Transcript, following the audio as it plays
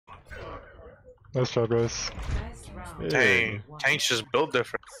Nice job, guys. Dang, tanks just built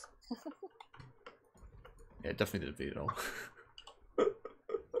different. Yeah, definitely did beat it all.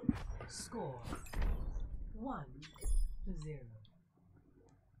 Score 1-0.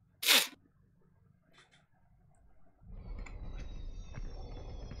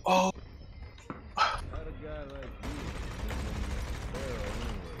 Oh,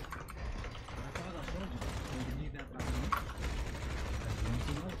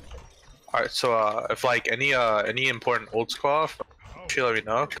 alright. So if like any important old squad, she let me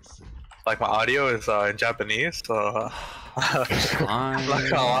know. Like my audio is in Japanese, so not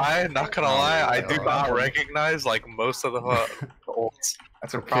gonna lie, I do not recognize like most of the olds.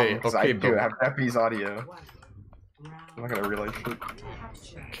 That's a problem because okay, I do have Japanese audio. I'm not gonna realize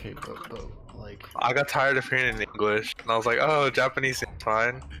shit. Okay, but like I got tired of hearing it in English, and I was like, oh, Japanese seems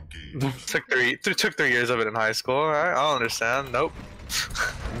fine. took 3 years of it in high school. Alright, I don't understand. Nope.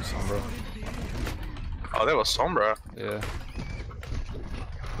 Sombra. Oh, that was Sombra. Yeah.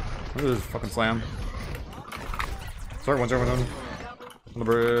 Look at this fucking slam. Sorry, one's on the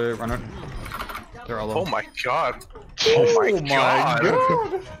bridge. Run it. They're all low. Oh my god. Oh my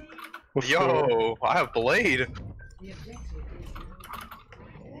god. Yo, I have Blade.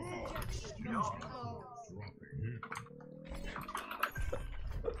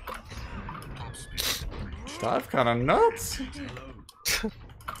 Dive kind of nuts.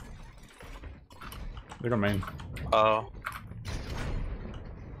 They're going main. Oh.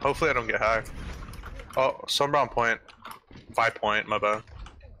 Hopefully I don't get hacked. Oh, Sombra on point. 5 point, my bad.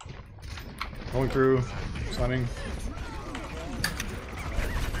 Going through. Slamming.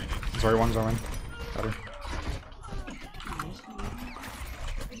 Sorry, one's on. Got her.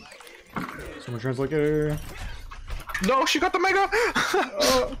 Someone translator. No, she got the mega!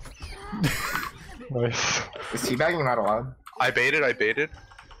 Nice. Is teabagging not allowed? I baited.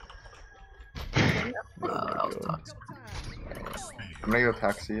 I'm gonna go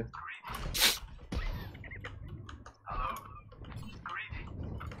taxi.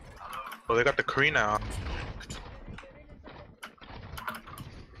 Oh, they got the Kree now.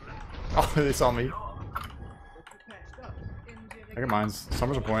 Oh, they saw me. I got mines.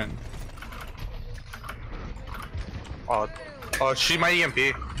 Summer's a point. Oh, she might EMP.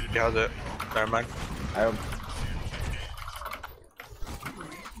 She has it. Never mind.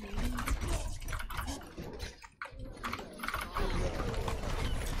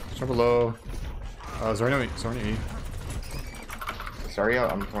 Summer low. Zarya E. Sorry,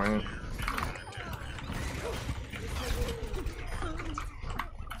 I'm point.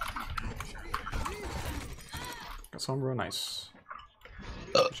 Got Sombra, nice.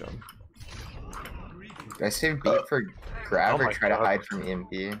 Good job. Did I save beat for grab Oh or my try to God. hide from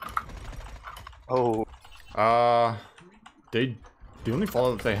EMP? Oh, The only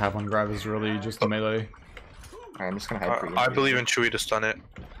follow that they have on grab is really just the melee. Alright, I'm just gonna hide for EMP. I believe in Chewie to stun it.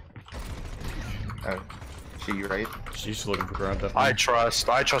 Oh, she, you right? She's just looking for grab. Definitely. I trust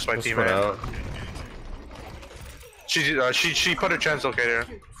my Let's spread teammate. out. She put a translocator.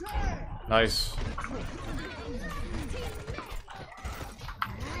 Nice.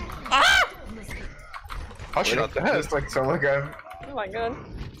 How's she not dead? Just like solo grab. Oh my god.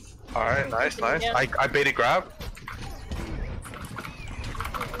 Alright, nice. Yeah. I baited grab.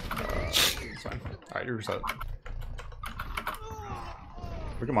 It's fine. Alright, you reset.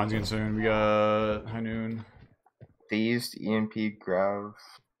 We got mines again soon. We got high noon. They used EMP grab.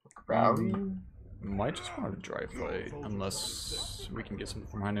 Grab? Might just want to dry fight unless we can get something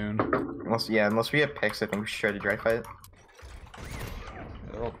from high noon. Unless we have picks, I think we should try to dry fight. Yeah,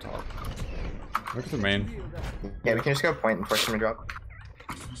 they're all up top. Look at the main. Yeah, we can just go point and force them to drop.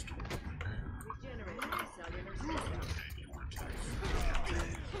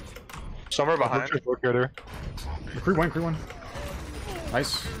 Somewhere behind. Locator. Creep one.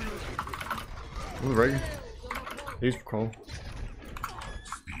 Nice. Move the rig. He's cool.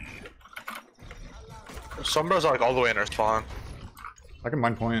 Sombra's like all the way in her spawn. I can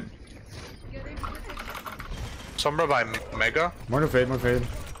mine point. Sombra by Mega. More fade.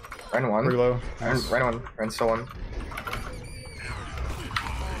 Run one. Pretty low. Nice. Run one. Run still one.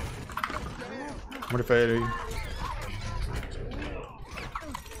 More fade.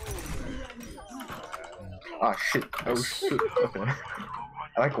 Oh shit. Oh shit. Okay.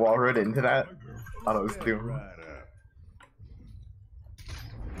 I like wall rode into that. Thought I was doing.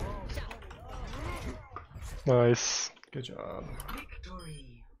 Nice. Good job.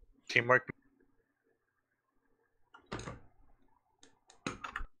 Teamwork.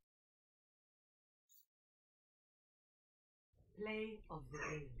 Play of the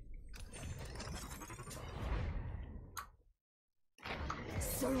game.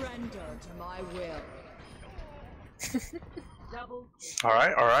 Surrender to my will. Double.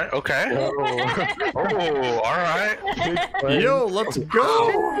 Alright, okay. Oh, alright. Yo, let's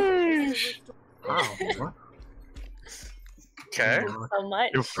go! Wow. What? Okay. So much.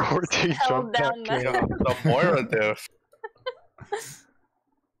 Your 14 Held jump back down kill. The Moira diff.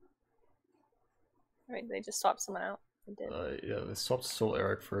 Right, they just swapped someone out. They did. Yeah, they swapped Soul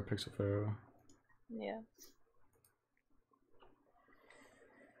Eric for a Pixel Pharaoh. Yeah.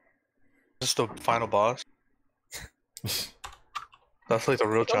 This is the final boss. That's like the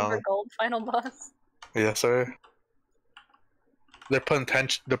real Silver challenge. gold final boss. Yes, sir. The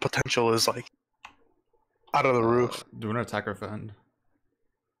potential is like out of the roof. Do an attack or defend?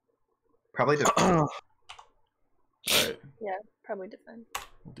 Probably just. Alright, Yeah, probably defend.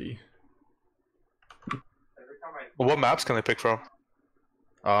 D. What maps can they pick from?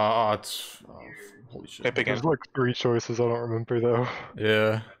 It's. Holy shit. They pick There's in. like 3 choices, I don't remember though.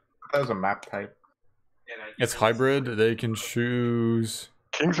 Yeah. That was a map type. It's hybrid. They can choose.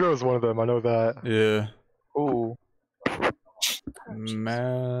 King's Row is one of them, I know that. Yeah. Ooh.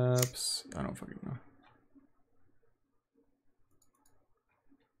 Maps. I don't fucking know.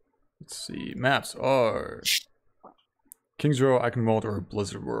 Let's see. Maps are King's Row, Eichenwald, or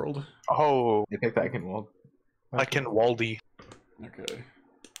Blizzard World. Oh, You picked that Eichenwald. I can Waldy. Okay.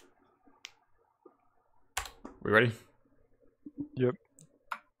 We ready? Yep.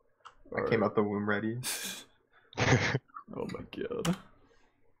 I came out the womb ready. Oh my god.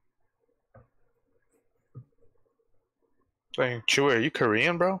 Dang, Chewy, are you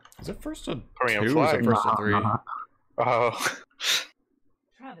Korean, bro? Is it first to Korean 2 or is flag. it first to 3? Oh,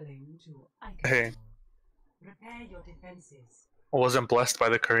 Traveling to hey, Icon. Prepare your defenses. I wasn't blessed by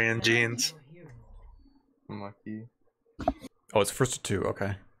the Korean Select genes. your hero. Unlucky. Oh, it's first to 2,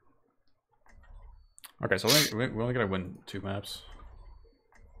 okay. Okay, so we only gotta win 2 maps.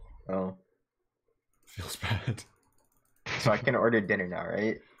 Oh. Feels bad. So I can order dinner now,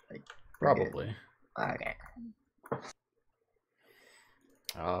 right? Like, Probably. Okay.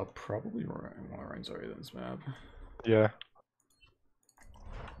 Probably more Reinzari than this map. Yeah.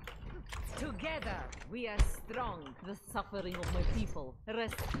 Together, we are strong. The suffering of my people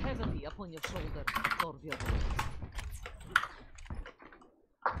rests heavily upon your shoulder, Torbjorn.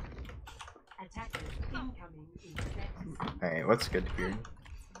 Attackers incoming in 30 seconds. Alright, what's good here?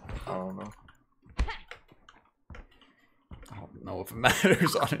 I don't know. I don't know if it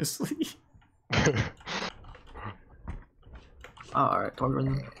matters, honestly. Alright,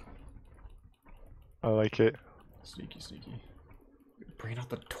 Torbjorn. I like it. Sneaky, sneaky. Bringing out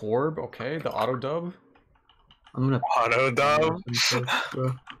the Torb, okay, the auto dub. I'm gonna. Auto dub. 5,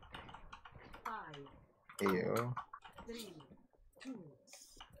 Ayo. 3, 2,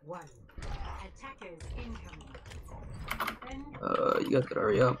 1. Attackers incoming. Defend. You guys gotta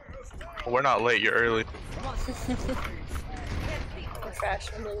hurry up. We're not late. You're early. We're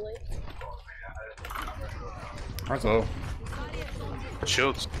fashionably late. Alright, so.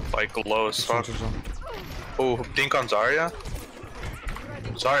 Shield's like low as fuck. Oh, dink on Zarya.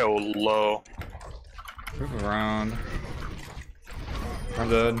 Zarya low. Move around. I'm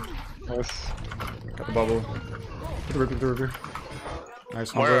dead. Nice. Got the bubble. Get the ripper, get the ripper.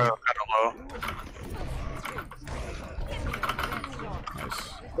 Nice, Moira Humble. kind of low. Nice.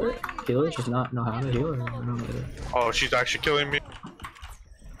 Healers just not know how to heal her. I don't get it. Oh, she's actually killing me.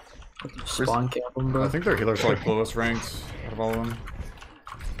 Spawn camp them, bro. I think their healers are like lowest ranked out of all of them.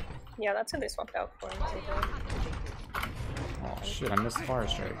 Yeah, that's who they swapped out for. Oh shit, I missed the fire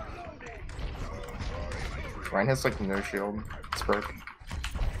strike. Ryan has like no shield. It's broke.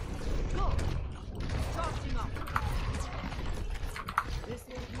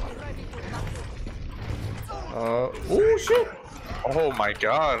 Oh shit! Oh my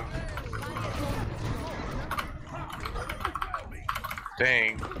god.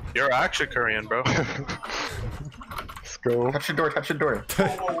 Dang, you're actually Korean, bro. Let's go. Touch the door, touch the door.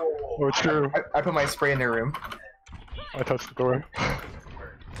 Oh, true. I put my spray in their room. I touched the door.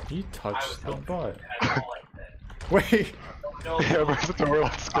 He touched the butt. Wait! Yeah, where's the door?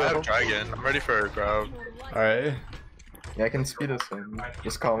 Let's I go. have dragon. I'm ready for a grab. Alright. Yeah, I can speed us in.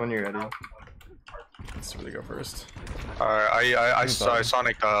 Just call when you're ready. Let's really go first. Alright, I saw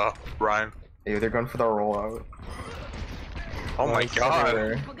Sonic Ryan. Hey, they're going for the rollout. Oh my it's god.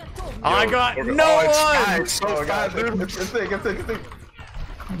 everywhere. I got Oh, no it's one! fast, it's so Oh god, fast, dude. it's thick, it's thick, it's thick.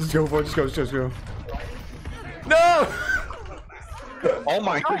 Just go for it, just go. No! Oh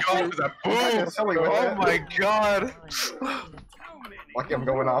my god, that boom! Oh my god! Lucky I'm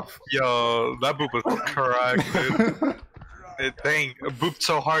going off. Yo, that boop was correct, dude. Dang, booped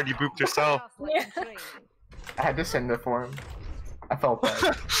so hard you booped yourself. Yeah. I had to send it for him. I felt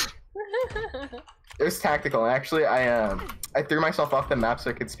that. It was tactical. Actually, I threw myself off the map so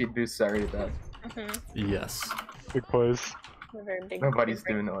I could speed boost Zarya back. Yes. Big plays. We're very big. Nobody's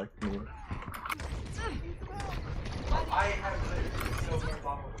doing it like me.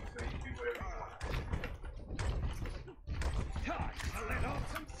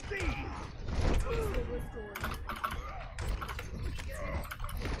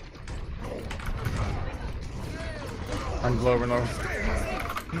 I'm low, we're low.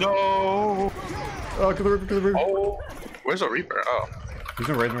 No. Oh, kill the Reaper, kill the Reaper. Oh, where's the Reaper? Oh, He's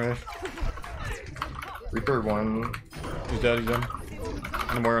no raid, no raid. Reaper 1. He's dead, he's dead.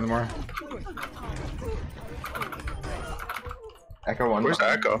 On the more. Echo 1. where's the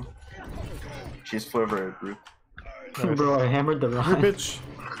Echo? She's flew over a group. Bro, I hammered the You rock. bitch.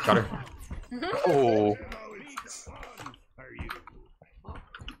 Got her. Oh.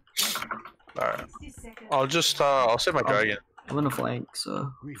 Alright. I'll just I'll save my dragon. I'm gonna flank,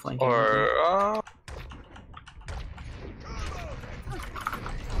 so flank. Or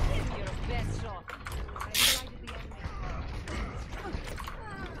Your best shot.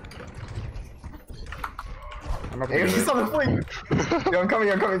 I'm up Hey, he's on the flank! Yo, I'm coming.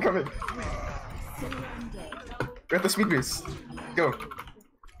 We have the speed boost. Go.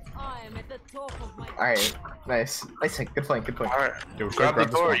 I am at the top of my Alright, nice. Nice hit. Good flank. alright. Yo, Grab the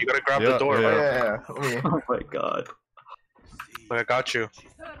this door. one. You gotta grab Yeah, the door. yeah. Oh, Right? yeah. Let me. Oh my god. Like, I got you.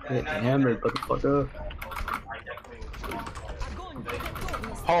 Get hammered, motherfucker.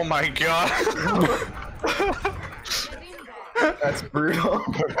 Oh my god. That's brutal.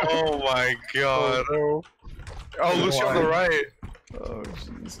 Oh my god. Oh, Oh, Lucy on the right. Oh,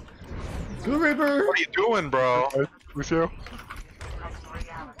 jeez. Kill the Reaper! What are you doing, bro? no. Lucio?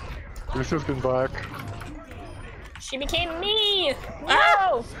 Lucio's been back. She became me!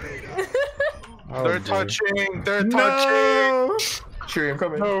 No! Oh, They're boy. touching. They're touching. No! Chewie, I'm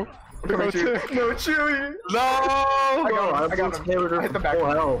coming. No. I'm coming, Chewie. No, Chewie! No. I got him. hammered her I hit the for back. full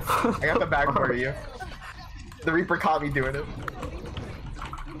health. I got the back for you. The Reaper caught me doing it.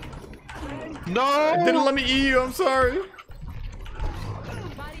 No. Didn't let me eat you, I'm sorry.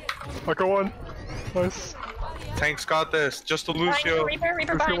 Echo 1. Nice. Tank's got this. Just the Behind you, Lucio. Reaper,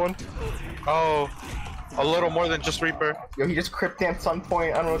 Reaper Lucio behind. 1. Oh, a little more than just Reaper. Yo, he just crypt danced on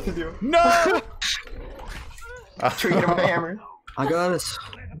point. I don't know what to do. No! Chewie hit him with a hammer. I got this.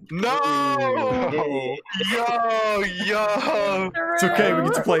 No. Hey. Yo. It's okay, we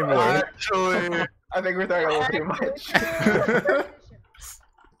get to play more. Actually. I think we're throwing a little too much.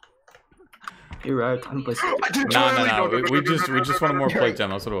 You're right. Time to play. No. We just wanted more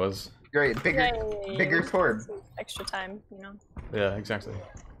playtime, that's what it was. Great, bigger Torb. Extra time, you know. Yeah, exactly.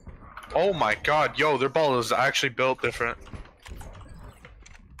 Oh my god, yo, their ball is actually built different.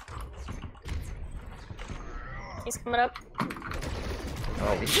 He's coming up.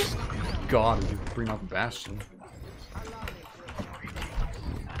 Oh, God, you bring out the Bastion.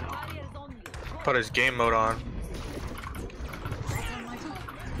 Put his game mode on.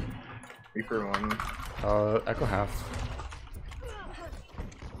 Reaper 1. Echo half.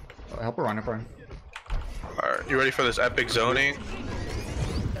 Help her run, help her run. Alright, you ready for this epic zoning?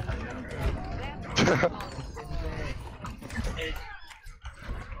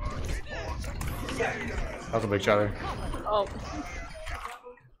 That was a big shot there. Oh.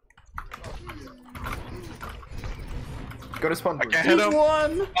 Go to spawn. I can't hit him.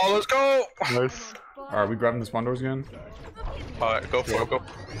 One! Oh, let's go! Nice. Alright, we grabbing the spawn doors again? Alright, go for it, go.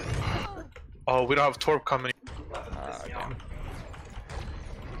 Oh, we don't have Torb coming. Damn.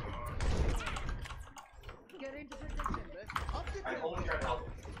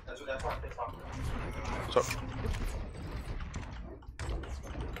 So,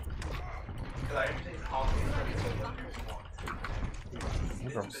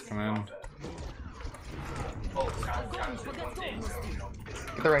 Come in.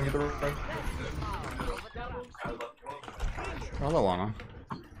 Get the ring, get the ring. Hello, Lana.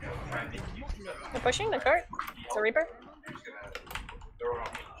 They're pushing the cart. It's a Reaper.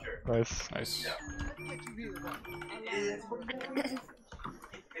 Nice. Nice.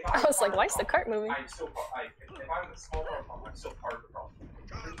 I was like, why is the cart moving?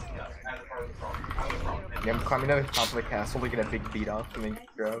 Yeah, I'm climbing to the top of the castle to get a big beat off and then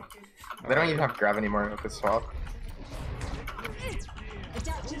grab. They don't even have grab anymore with this swap.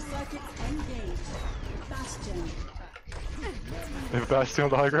 Adaptive circuits engaged. Bastion. They have Bastion on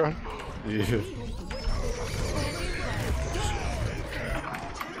the high ground. Yeah.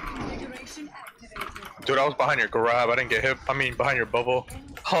 Configuration activated. dude, I was behind your grab. I didn't get hit. I mean, behind your bubble.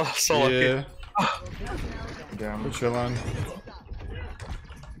 Oh, so lucky. Yeah. Yeah. We're chilling.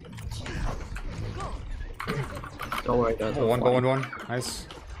 Don't worry, guys. Oh, one. Nice.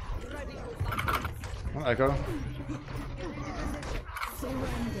 Oh, Echo.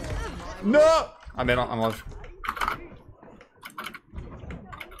 No! I'm in. I'm alive.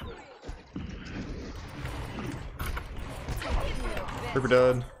 Reaper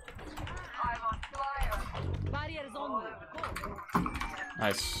dead. Barriers on you. Go.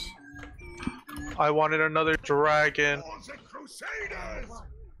 Nice. I wanted another dragon.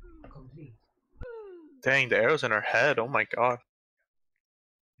 Complete. Dang, the arrow's in her head. Oh my god.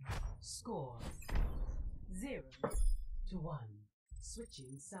 Score 0-1.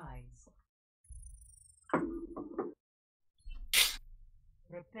 Switching sides.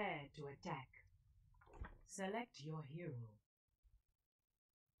 Prepare to attack. Select your hero.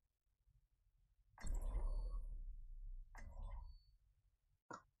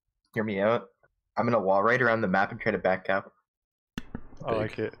 Hear me out. I'm gonna wall right around the map and try to back up. I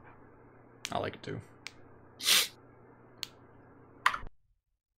like it. I like it too.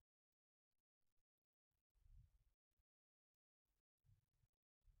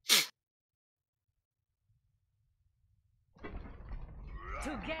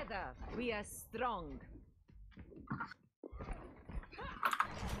 Together, we are strong.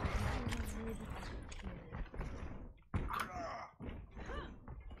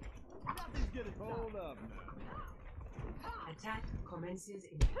 Attack commences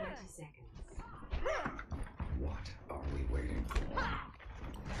in 30 seconds. What are we waiting for?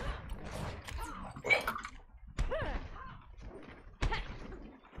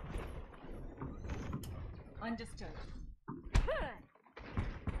 Understood.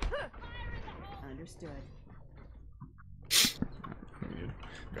 Understood.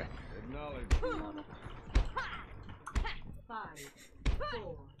 Okay. Acknowledge. 5,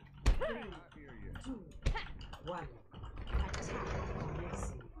 4, 3, 2, 1. Attack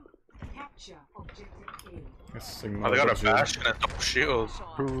commencing. Capture objective A. Sigma. Oh, they got a bastion and double shields.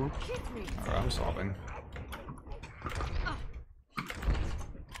 Ooh. Alright, I'm swapping.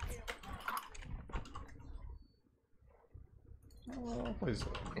 Oh, what is it?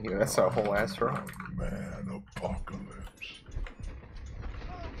 Yeah, that's a whole ass row. Man, apocalypse.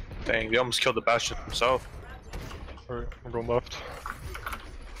 Dang, they almost killed the bastion himself. Alright, I'm going left.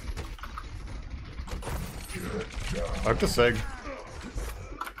 I have to Sig.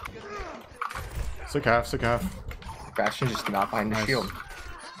 Sig half. Bastion just not behind the Nice. shield.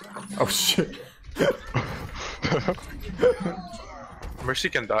 Oh shit. Mercy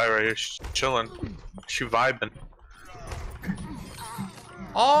can die right here. She's chilling. She vibing.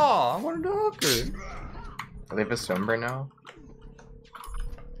 Oh, I wanted to hook her. Do they have a Sombra now?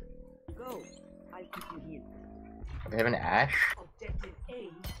 Go. I'll keep you here. They have an Ash? Objective A.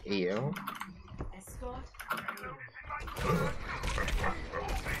 Ew. Escort.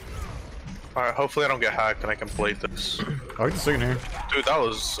 Alright, hopefully I don't get hacked and I can plate this. I like the Sig in here. Dude, that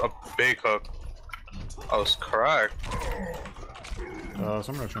was a big hook. I was cracked.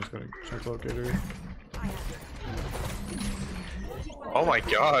 Someone translocator. Oh my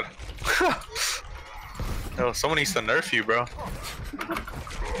god. Yo, someone needs to nerf you, bro.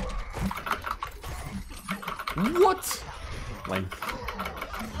 What? Lame.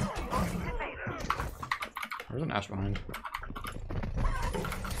 There's an Ash behind.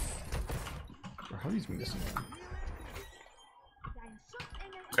 Bro, how are these missing?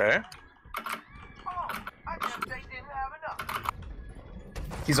 Okay.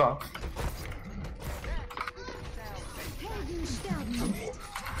 He's off.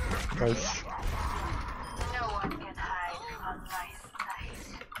 Nice. No one can hide from my sight.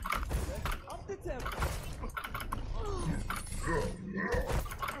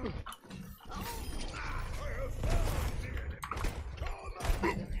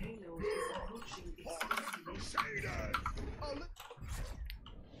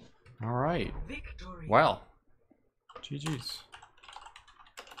 All right. Victory. Wow. GG's.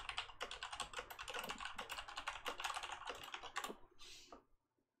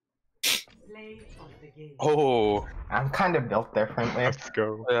 Play of the game. Oh, I'm kind of built differently. Let's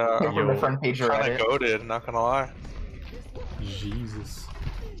go. yeah. From the front page of Kinda Reddit. goated, not gonna lie. Jesus.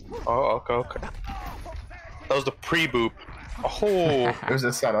 Oh, okay. That was the pre-boop. Oh, It was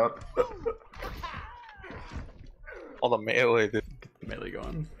a setup. all the melee, dude. Melee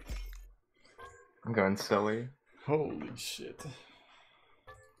gone. I'm going silly. Holy shit.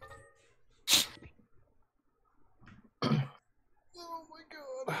 Oh my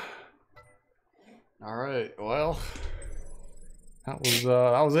god. All right. Well, that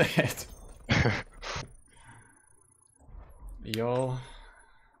was it. Y'all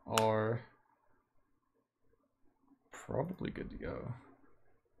are probably good to go.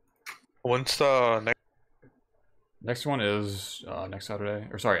 When's the next? Next one is next Saturday,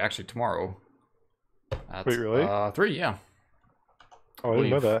 or sorry, actually tomorrow. At, Wait, really? 3, yeah. Oh, I didn't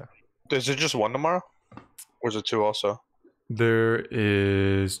know believe. that. Is it just one tomorrow? Or is it 2 also? There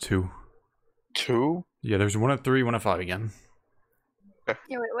is 2. 2? Yeah, there's 1 at 3, 1 at 5 again.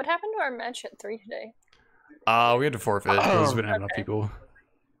 Yeah, wait, what happened to our match at 3 today? We had to forfeit because we didn't have enough Okay. people.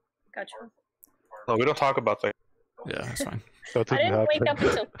 Gotcha. No, we don't talk about that. Yeah, that's fine. That I didn't didn't wake happen.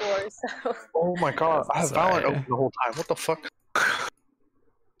 up until 4, so. Oh my god, I have Sorry. Valorant open the whole time. What the fuck?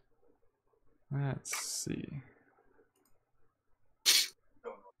 Let's see.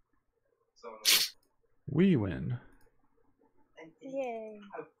 We win. Yay.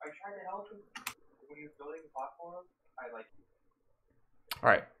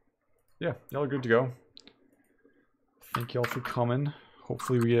 Alright. Yeah, y'all are good to go. Thank y'all for coming.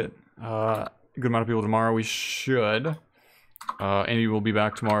 Hopefully we get a good amount of people tomorrow. We should. Andy will be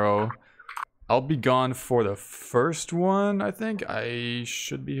back tomorrow. I'll be gone for the first one, I think. I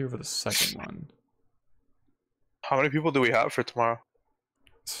should be here for the second one. How many people do we have for tomorrow?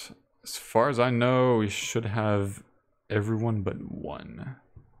 As far as I know, we should have everyone but 1.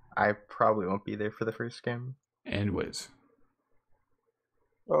 I probably won't be there for the first game. And Wiz.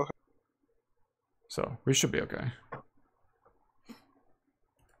 Okay. So, we should be okay.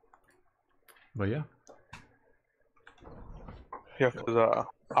 But yeah. Yeah, because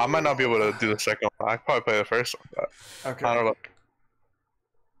I might not be able to do the second one. I could probably play the first one, but Okay. I don't know.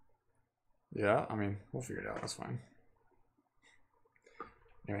 Yeah, I mean, we'll figure it out. That's fine.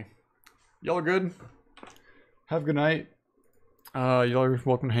 Anyway, y'all are good. Have a good night. Y'all are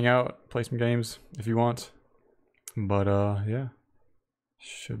welcome to hang out, play some games if you want. But yeah,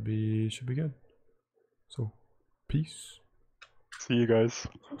 should be good. So, peace. See you guys.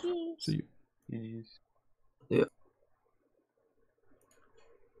 See you. Yeah.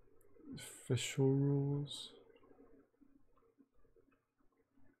 Official rules.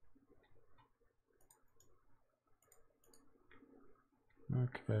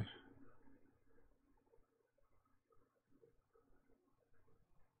 Okay.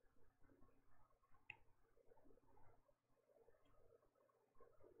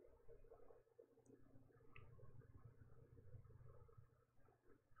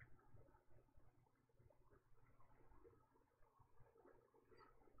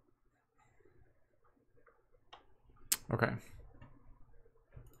 Okay.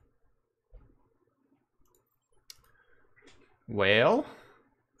 Well,